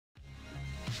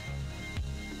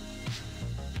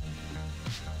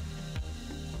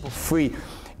free.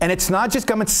 And it's not just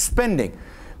government spending.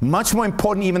 Much more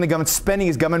important even than government spending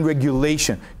is government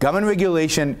regulation. Government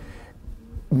regulation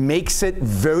makes it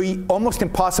almost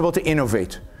impossible to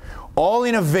innovate. All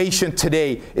innovation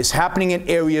today is happening in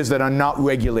areas that are not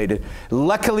regulated.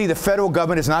 Luckily, the federal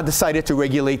government has not decided to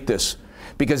regulate this,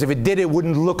 because if it did, it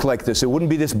wouldn't look like this. It wouldn't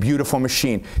be this beautiful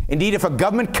machine. Indeed, if a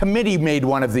government committee made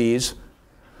one of these,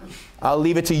 I'll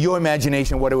leave it to your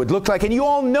imagination what it would look like. And you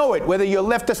all know it, whether you're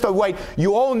leftist or right,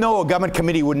 you all know a government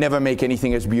committee would never make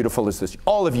anything as beautiful as this.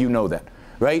 All of you know that,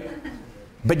 right?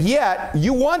 But yet,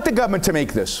 you want the government to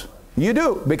make this. You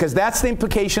do, because that's the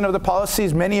implication of the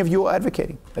policies many of you are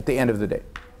advocating at the end of the day.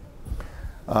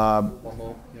 One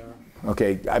more, yeah.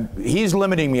 Okay, he's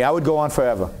limiting me. I would go on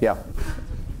forever. Yeah.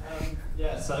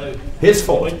 Yeah, so his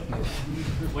fault.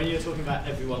 When you're talking about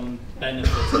everyone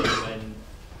benefiting when,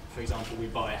 for example, we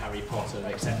buy Harry Potter,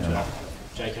 etc., yeah.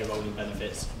 J.K. Rowling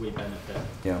benefits, we benefit.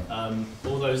 Yeah.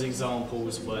 All those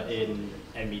examples were in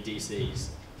MEDCs,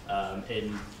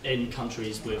 in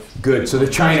countries with... Good, so the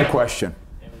China question.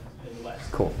 In the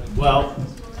West. Cool. Well,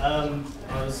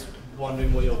 I was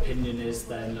wondering what your opinion is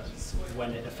then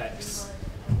when it affects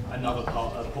another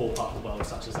part, a poor part of the world,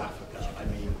 such as Africa. I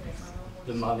mean,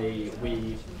 the money,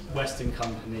 Western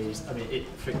companies, I mean,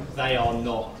 they are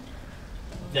not,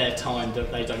 their time,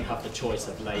 that they don't have the choice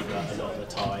of labour a lot of the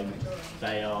time.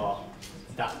 Their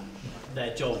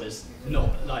job is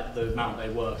not, like the amount they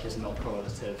work is not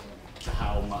correlative to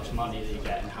how much money they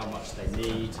get and how much they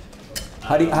need.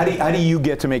 How do you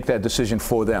get to make that decision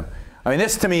for them? I mean,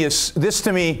 this to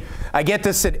me, I get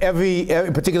this at every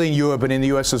particularly in Europe and in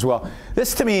the US as well.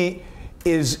 This to me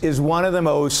is one of the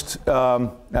most,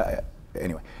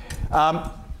 anyway.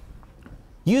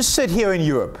 You sit here in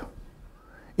Europe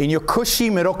in your cushy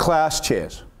middle class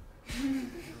chairs.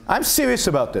 I'm serious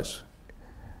about this.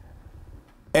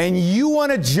 And you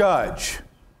want to judge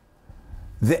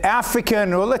the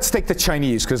African, or let's take the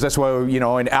Chinese, because that's why, you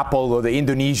know, in Apple or the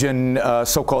Indonesian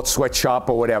so-called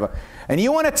sweatshop or whatever. And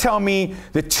you want to tell me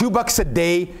that $2 a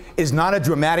day is not a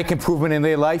dramatic improvement in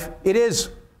their life? It is.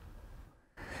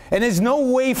 And there's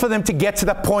no way for them to get to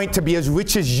the point to be as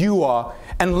rich as you are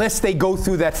unless they go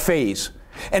through that phase.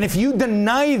 And if you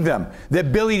deny them the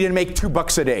ability to make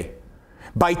 $2 a day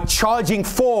by charging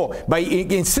 $4, by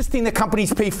insisting the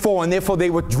companies pay $4, and therefore they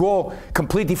withdraw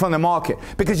completely from the market.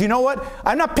 Because you know what?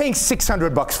 I'm not paying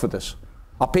 $600 for this.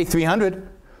 I'll pay $300.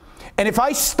 And if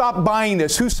I stop buying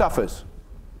this, who suffers?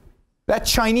 That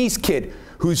Chinese kid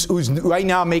who's right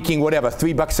now making whatever,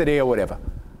 $3 a day or whatever,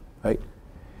 right?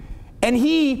 And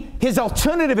his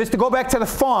alternative is to go back to the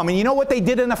farm. And you know what they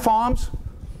did in the farms?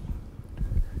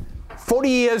 40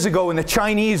 years ago, when the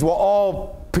Chinese were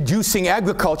all producing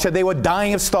agriculture, they were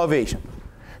dying of starvation.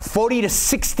 40 to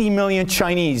 60 million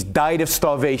Chinese died of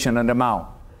starvation under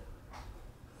Mao.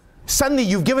 Suddenly,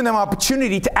 you've given them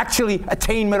opportunity to actually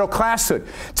attain middle classhood,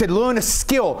 to learn a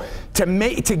skill,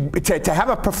 to have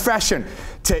a profession,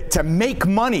 to make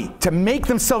money, to make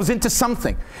themselves into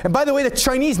something. And by the way, the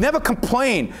Chinese never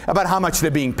complain about how much they're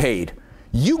being paid.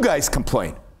 You guys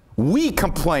complain. We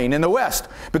complain in the West.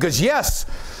 Because yes,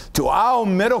 to our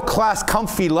middle-class,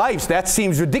 comfy lives, that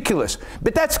seems ridiculous.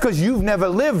 But that's because you've never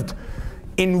lived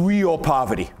in real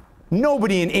poverty.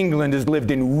 Nobody in England has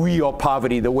lived in real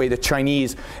poverty the way the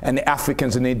Chinese and the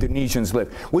Africans and the Indonesians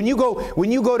live. When you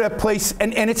go to a place,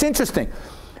 and it's interesting,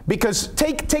 because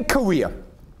take Korea.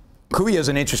 Korea is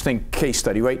an interesting case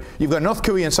study, right? You've got North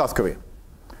Korea and South Korea.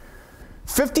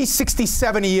 50, 60,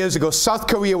 70 years ago, South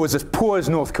Korea was as poor as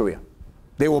North Korea.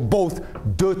 They were both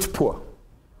dirt poor.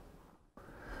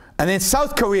 And then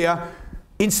South Korea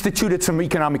instituted some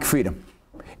economic freedom.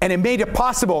 And it made it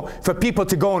possible for people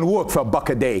to go and work for $1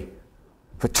 a day,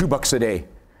 for $2 a day.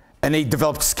 And they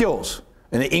developed skills,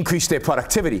 and they increased their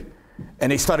productivity.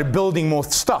 And they started building more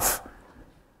stuff.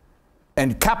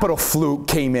 And capital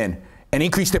came in and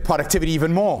increased their productivity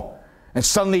even more. And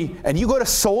suddenly, and you go to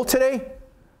Seoul today,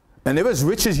 and they're as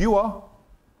rich as you are.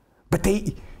 But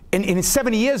in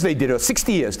 70 years they did, or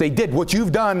 60 years, they did what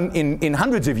you've done in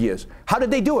hundreds of years. How did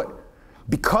they do it?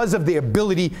 Because of the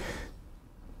ability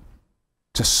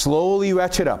to slowly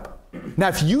ratchet up. Now,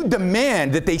 if you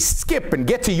demand that they skip and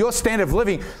get to your standard of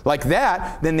living like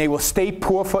that, then they will stay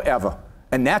poor forever.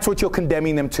 And that's what you're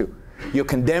condemning them to. You're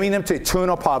condemning them to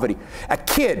eternal poverty. A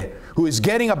kid who is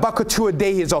getting $1 or $2 a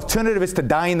day, his alternative is to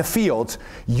die in the fields.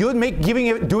 You're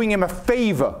doing him a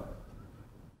favor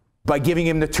by giving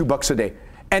him the $2 a day.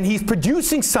 And he's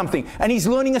producing something, and he's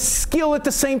learning a skill at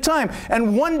the same time.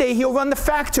 And one day he'll run the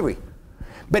factory.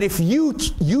 But if you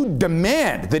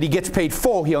demand that he gets paid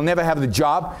full, he'll never have the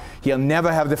job, he'll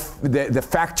never have the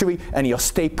factory, and he'll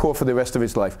stay poor for the rest of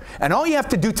his life. And all you have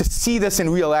to do to see this in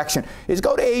real action is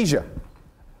go to Asia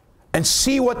and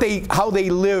see how they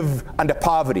live under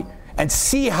poverty, and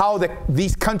see how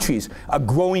these countries are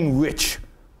growing rich.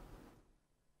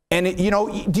 And you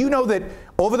know, do you know that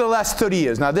over the last 30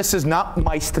 years, now this is not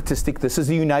my statistic, this is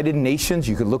the United Nations,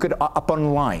 you can look it up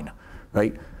online,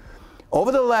 right?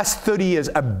 Over the last 30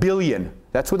 years, 1 billion,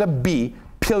 that's with a B,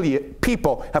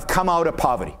 people have come out of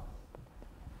poverty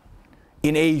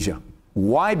in Asia.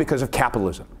 Why? Because of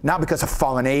capitalism, not because of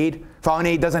foreign aid. Foreign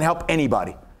aid doesn't help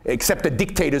anybody, except the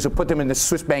dictators who put them in the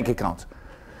Swiss bank accounts.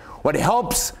 What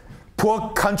helps poor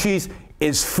countries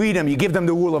is freedom. You give them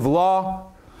the rule of law.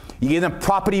 You give them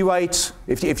property rights.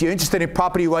 If you're interested in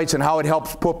property rights and how it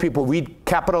helps poor people, read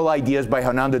Capital Ideas by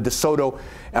Hernando de Soto,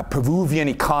 a Peruvian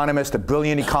economist, a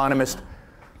brilliant economist.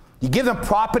 You give them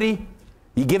property,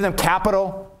 you give them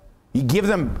capital, you give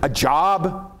them a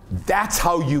job. That's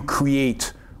how you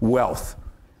create wealth,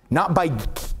 not by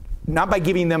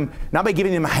giving them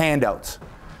handouts.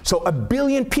 So 1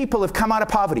 billion people have come out of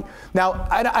poverty. Now,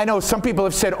 I know some people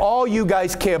have said, all you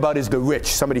guys care about is the rich.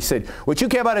 Somebody said, what you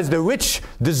care about is the rich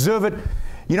deserve it.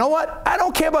 You know what? I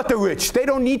don't care about the rich. They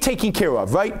don't need taking care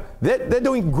of, right? They're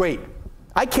doing great.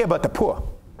 I care about the poor.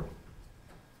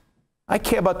 I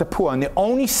care about the poor. And the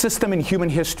only system in human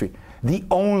history, to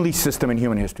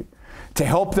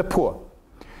help the poor,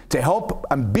 to help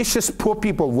ambitious poor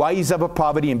people rise out of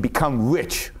poverty and become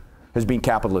rich, has been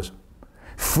capitalism.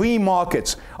 Free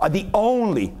markets are the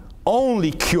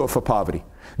only cure for poverty.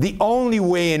 The only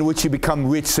way in which you become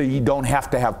rich so you don't have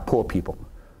to have poor people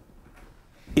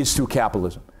is through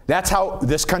capitalism. That's how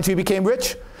this country became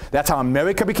rich. That's how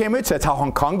America became rich. That's how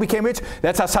Hong Kong became rich.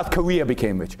 That's how South Korea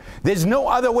became rich. There's no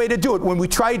other way to do it. When we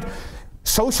tried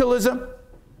socialism,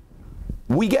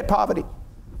 we get poverty.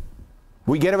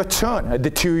 We get a return, a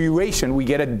deterioration. We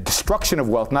get a destruction of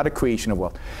wealth, not a creation of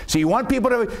wealth. So you want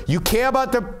people to, you care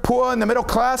about the poor and the middle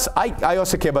class? I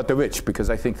also care about the rich,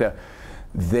 because I think that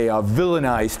they are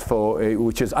villainized for,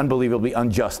 which is unbelievably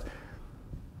unjust.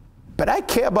 But I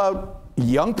care about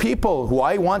young people who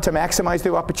I want to maximize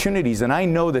their opportunities. And I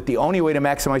know that the only way to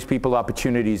maximize people's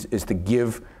opportunities is to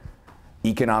give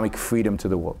economic freedom to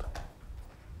the world.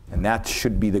 And that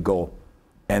should be the goal.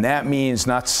 And that means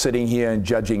not sitting here and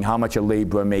judging how much a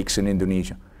laborer makes in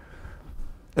Indonesia.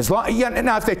 Now,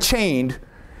 if they're chained,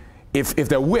 if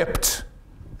they're whipped,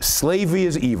 slavery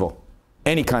is evil.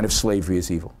 Any kind of slavery is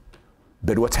evil.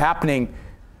 But what's happening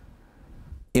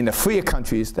in the freer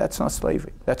countries, that's not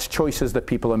slavery. That's choices that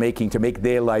people are making to make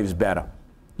their lives better.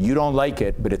 You don't like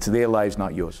it, but it's their lives,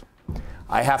 not yours.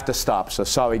 I have to stop, so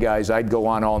sorry guys, I'd go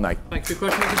on all night. Thanks for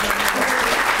your question.